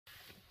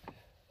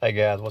Hey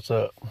guys, what's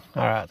up?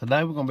 Alright,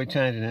 today we're going to be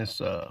changing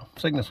this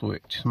signal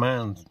switch.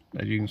 Mine,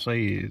 as you can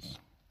see, is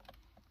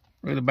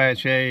really bad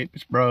shape.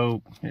 It's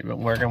broke. It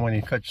wasn't working when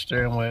you cut your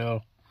steering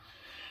wheel.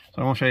 So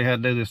I'm going to show you how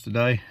to do this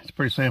today. It's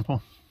pretty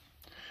simple.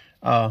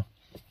 I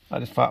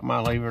just pop my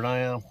lever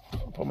down,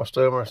 put my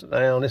steering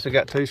down. This has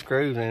got 2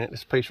 screws in it.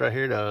 This piece right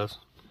here does.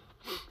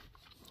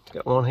 It's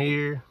got one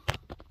here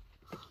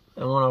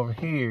and one over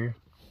here.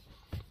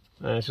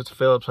 And it's just a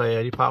Phillips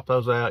head. You pop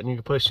those out and you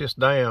can push this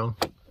down.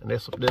 And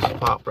this will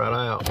pop right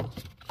out.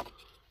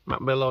 Might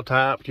be a little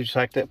tight, but you just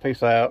take that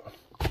piece out.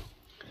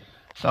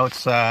 So it's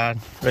side.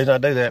 The reason I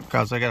do that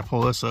because I got to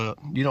pull this up.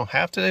 You don't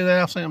have to do that.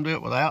 I've seen them do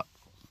it without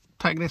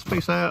taking this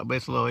piece out, but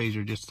it's a little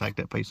easier just to take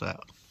that piece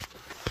out.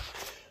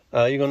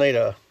 You're gonna need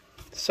a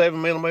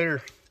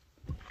 7mm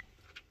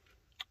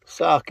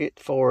socket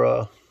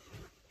for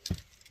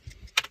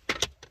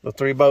the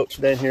 3 bolts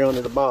down here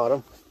under the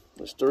bottom.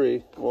 There's 3,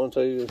 1,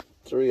 2,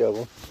 3 of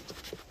them.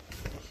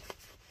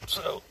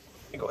 So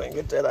you go ahead and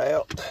get that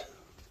out.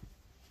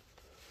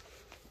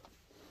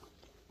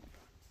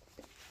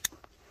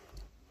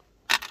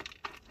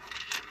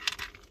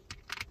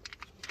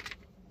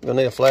 You're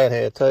gonna need a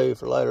flathead too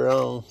for later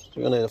on. So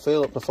you're gonna need a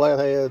Phillips, a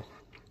flathead,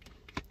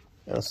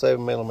 and a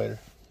 7mm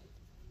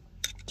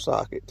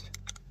socket.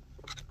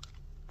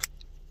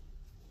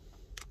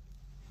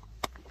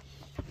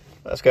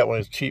 That's got one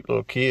of these cheap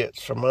little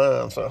kits for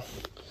mine, so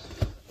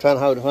I'm trying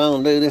to hold the phone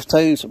and do this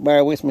too, so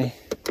bear with me.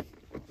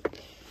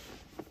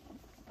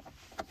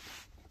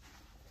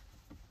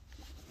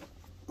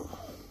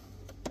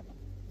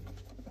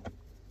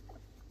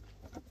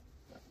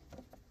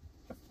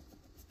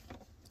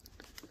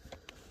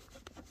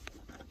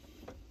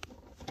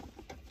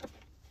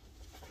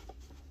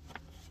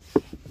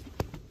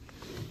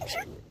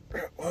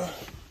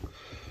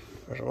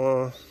 There's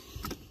one.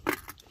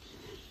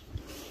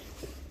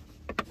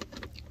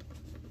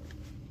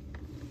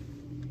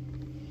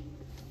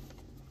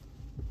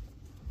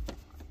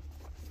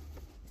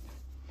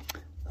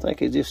 I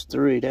think it's just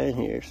 3 down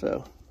here,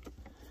 so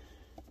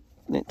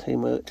not too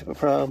much of a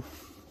problem.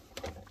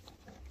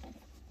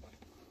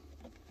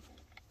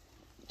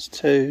 It's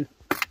 2.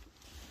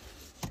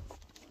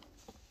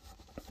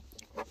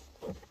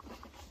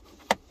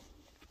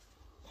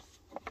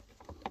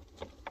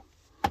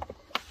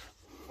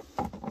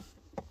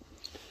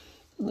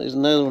 There's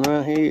another one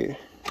right here.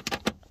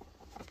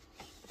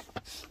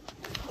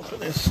 I'll put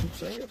this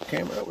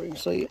camera up where you can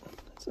see it.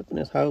 It's up in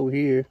this hole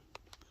here.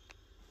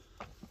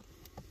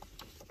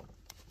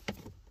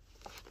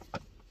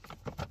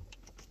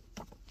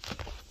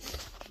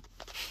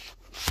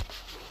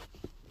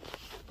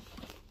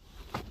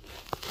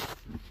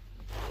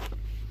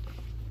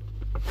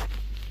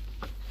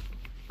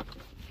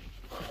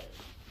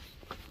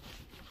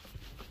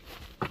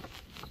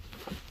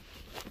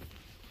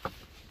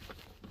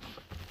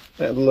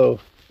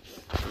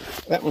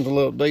 That one's a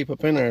little deep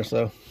up in there,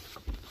 so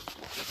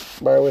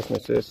bear with me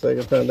just a second.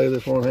 I'm trying to do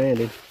this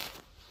one-handed.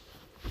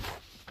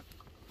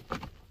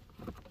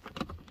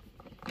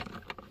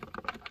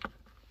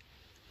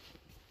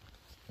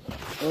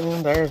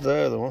 And there's the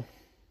other one.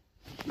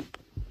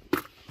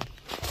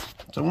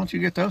 So once you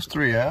get those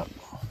 3 out,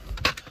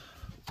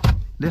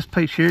 this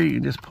piece here you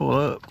can just pull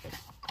up.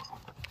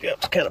 Yep,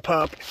 it's kind of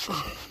poppy.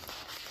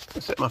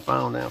 Let's set my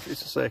phone down for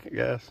just a second,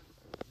 guys.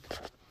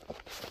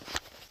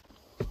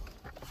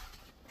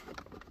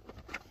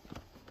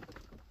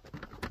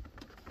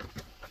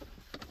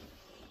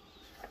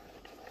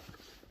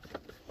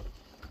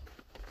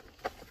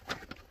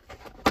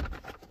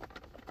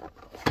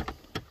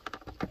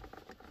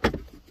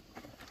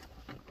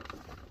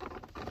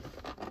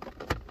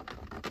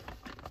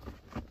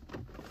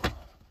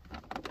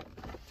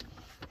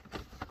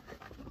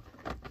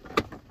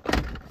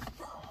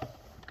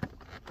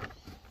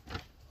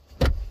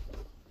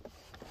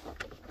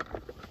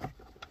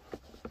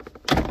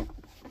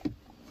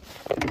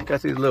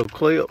 Got these little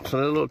clips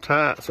and they're a little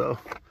tight, so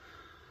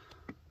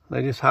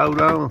they just hold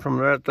on from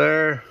right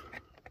there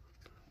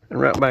and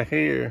right back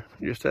here.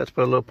 You just have to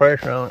put a little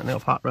pressure on it and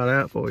they'll pop right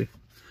out for you.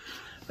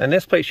 And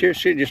this piece here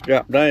should just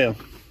drop down.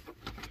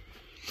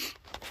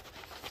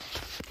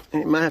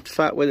 And you might have to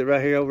fight with it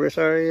right here over this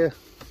area,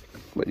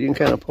 but you can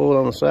kind of pull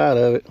on the side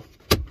of it.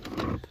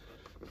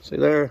 See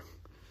there?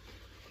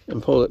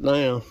 And pull it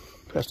down.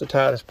 That's the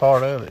tightest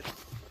part of it.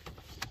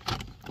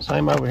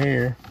 Same over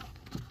here.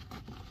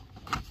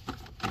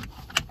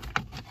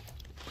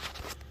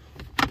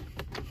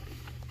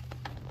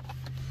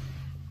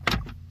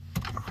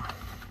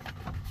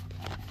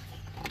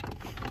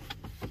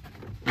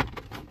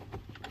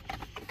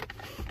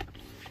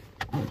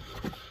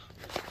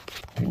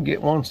 You can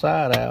get one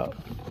side out.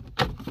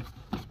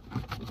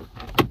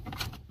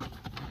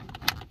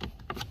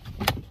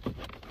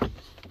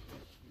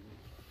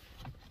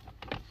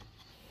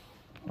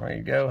 There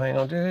you go. Hang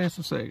on just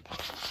a second.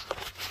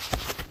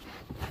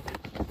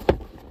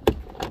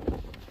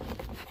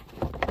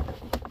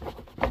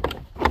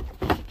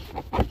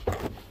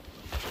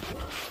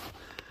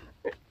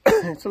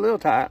 It's a little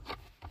tight,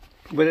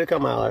 but it'll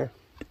come out there.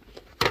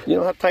 You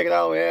don't have to take it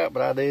all the way out,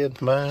 but I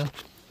did mine.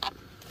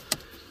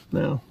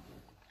 Now,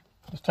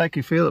 just take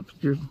your Phillips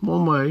just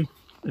one way.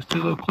 There's two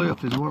little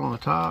clips. There's one on the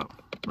top,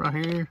 right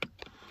here,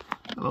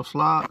 a little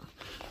slot,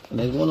 and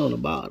there's one on the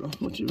bottom,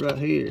 which is right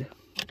here.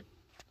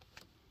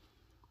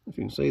 If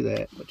you can see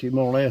that, but you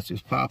more or less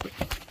just pop it.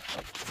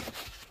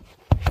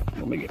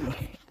 Let me get my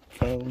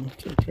phone.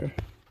 It's right there.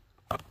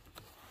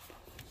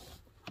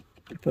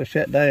 You push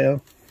that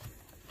down.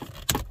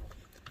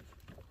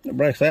 It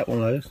breaks that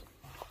one loose.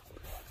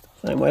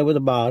 Same way with the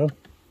bottom.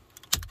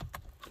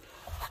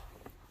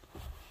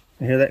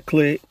 You hear that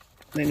click,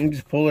 then you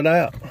just pull it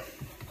out.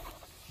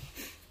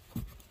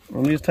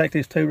 And you just take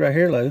these two right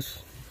here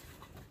loose.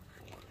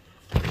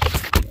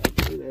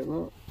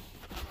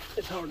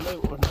 It's hard to do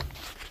one.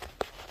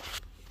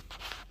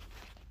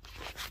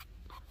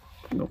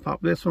 I'm gonna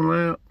pop this one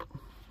out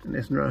and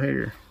this one right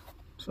here.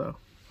 So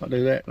I'll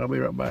do that and I'll be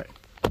right back.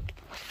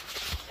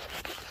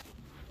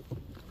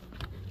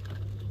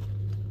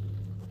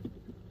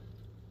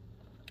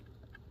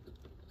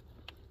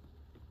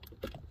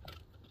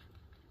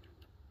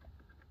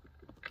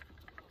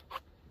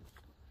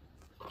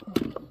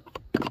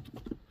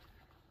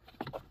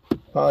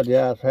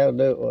 Apologize for how to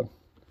do it with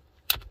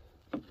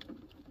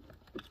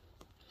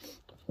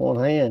one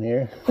hand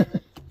here.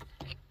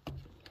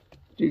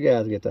 You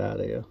guys get the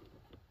idea.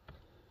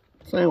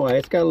 Same way,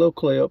 it's got a little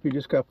clip. You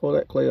just got to pull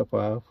that clip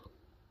off.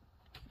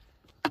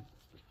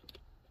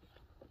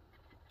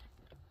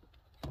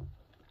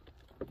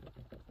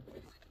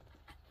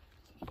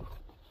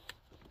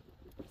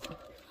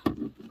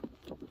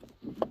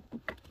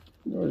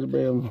 Yours will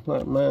be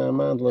like mine.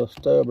 Mine's a little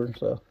stubborn,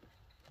 so.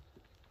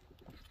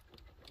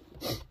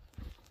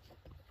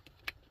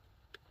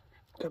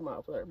 Come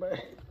off there, babe.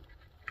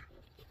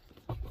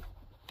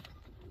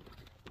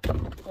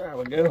 There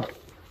we go.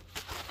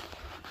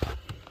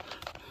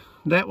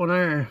 That one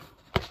there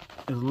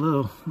is a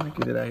little, let me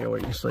get it out here where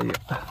you can see it.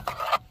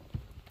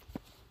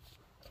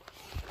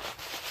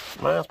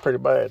 Mine's pretty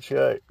bad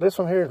shape. This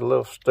one here is a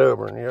little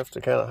stubborn. You have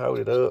to kind of hold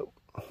it up.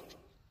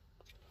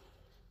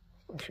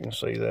 If you can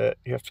see that,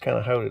 you have to kind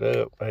of hold it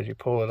up as you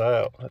pull it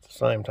out at the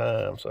same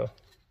time. So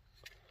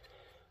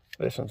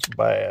this one's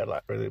bad,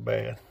 like really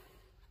bad.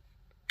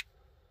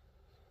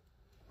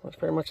 That's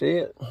pretty much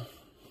it.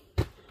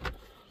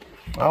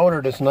 I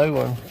ordered this new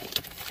one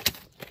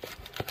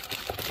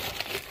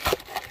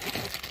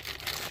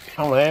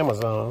on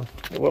Amazon.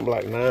 It wasn't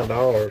like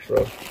 $9,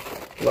 so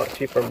a lot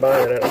cheaper than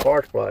buying it at a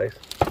parts place.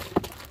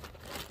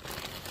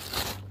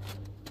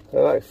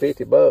 They're like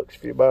 50 bucks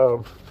if you buy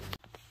them.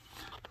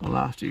 I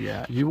lost you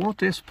guys. You want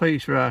this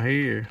piece right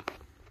here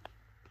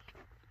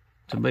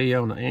to be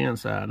on the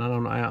inside, not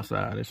on the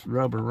outside. This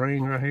rubber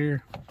ring right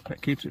here,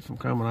 that keeps it from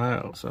coming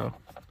out. So,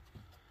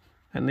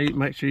 and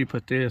make sure you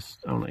put this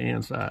on the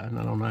inside,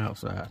 not on the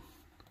outside.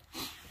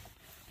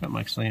 That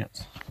makes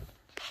sense.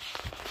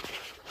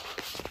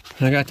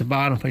 I got the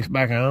bottom piece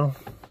back on.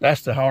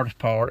 That's the hardest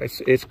part.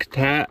 It's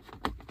tight,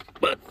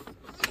 but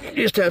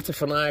you just have to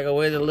finagle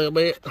with it a little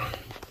bit.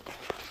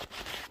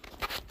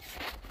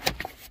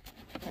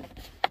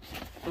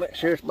 Make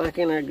sure it's back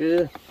in there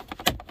good.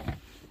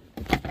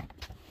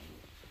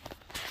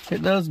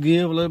 It does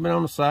give a little bit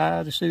on the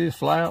side. You see these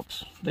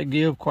flaps? They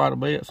give quite a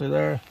bit, see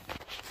there?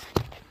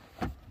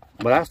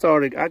 But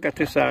I got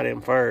this side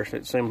in first.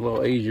 It seems a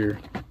little easier.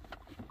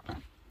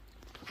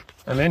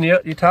 And then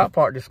your top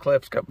part just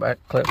clips back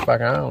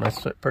on.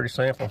 That's pretty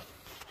simple.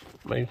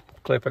 Let me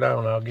clip it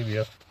on, I'll give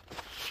you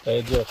a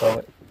heads up on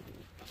it.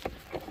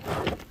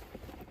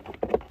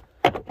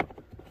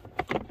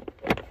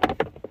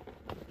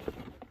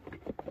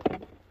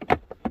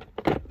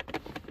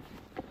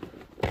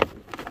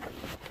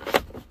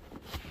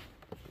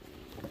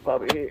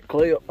 Probably hit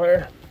clip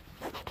there.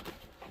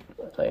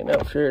 I ain't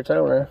not sure it's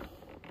on there.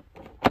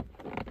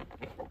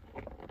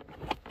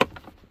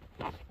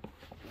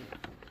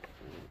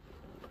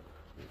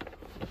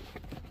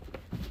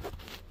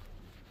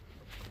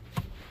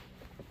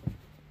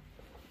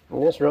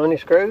 And just run your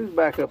screws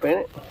back up in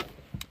it.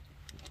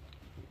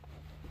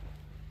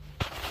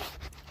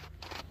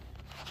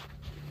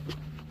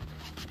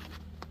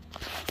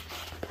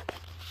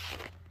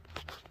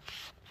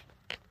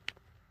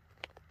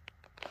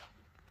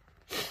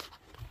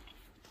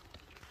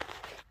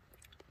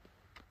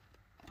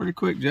 Pretty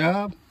quick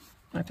job,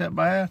 not that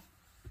bad.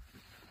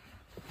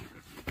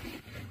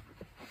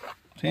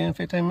 10,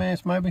 15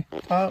 minutes maybe,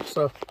 tops.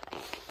 So,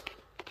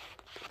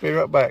 be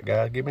right back,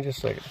 guys. Give me just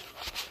a second.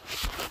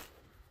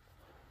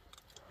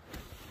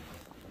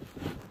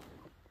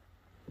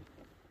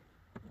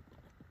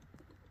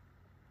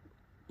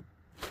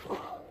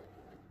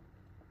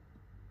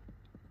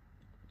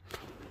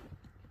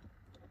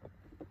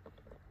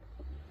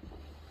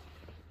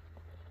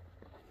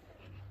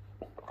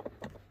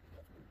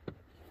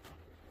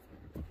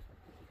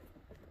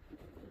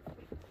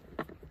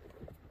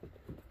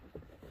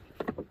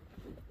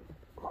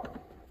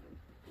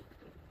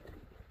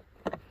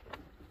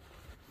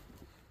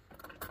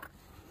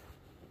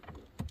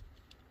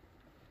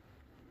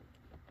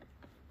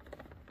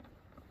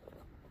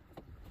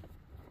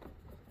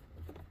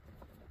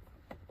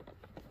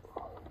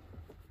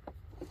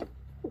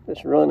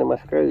 just running my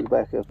screws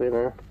back up in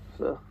there.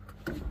 So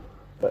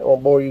I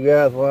won't bore you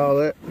guys with all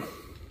that.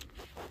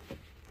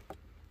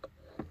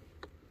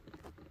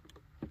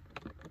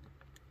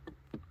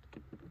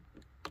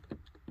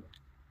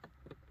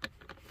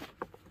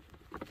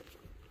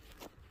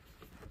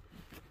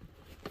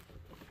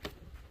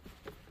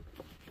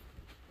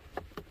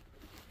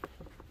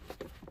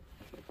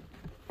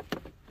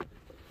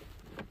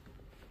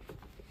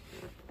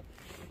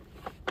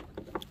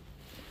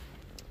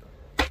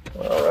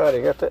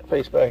 Alrighty, got that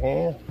piece back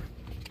in.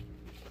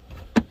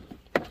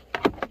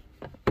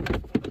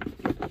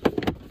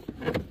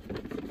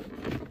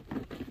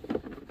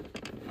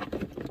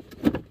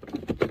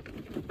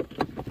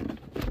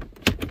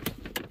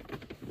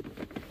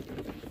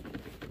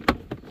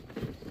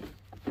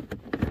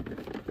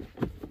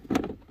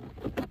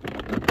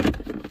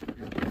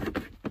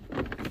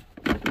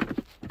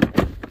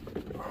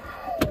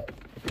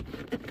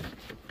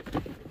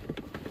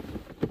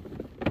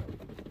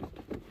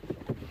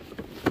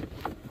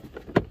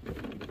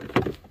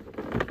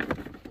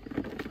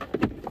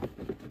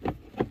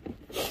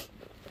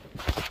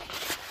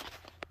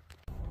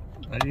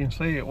 As you can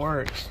see, it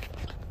works.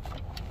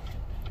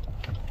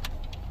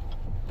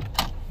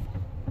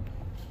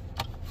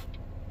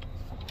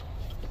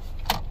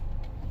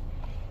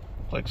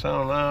 Clicks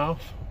on and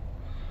off.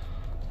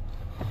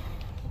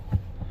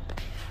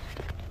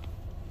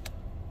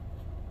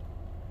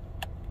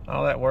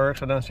 All that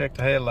works. I done checked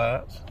the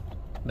headlights.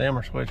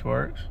 Dimmer switch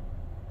works.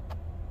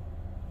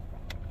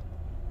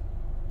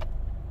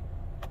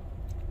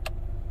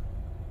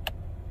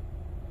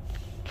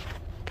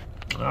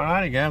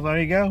 Alrighty guys, there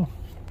you go.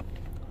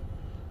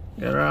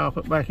 Got her all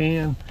put back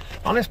in.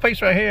 On this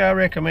piece right here, I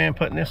recommend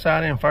putting this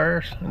side in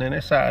first, and then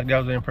this side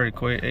goes in pretty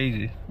quick,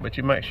 easy. But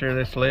you make sure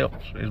this lip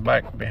is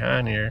back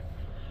behind here,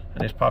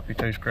 and just pop your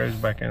 2 screws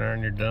back in there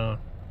and you're done.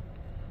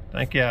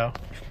 Thank y'all.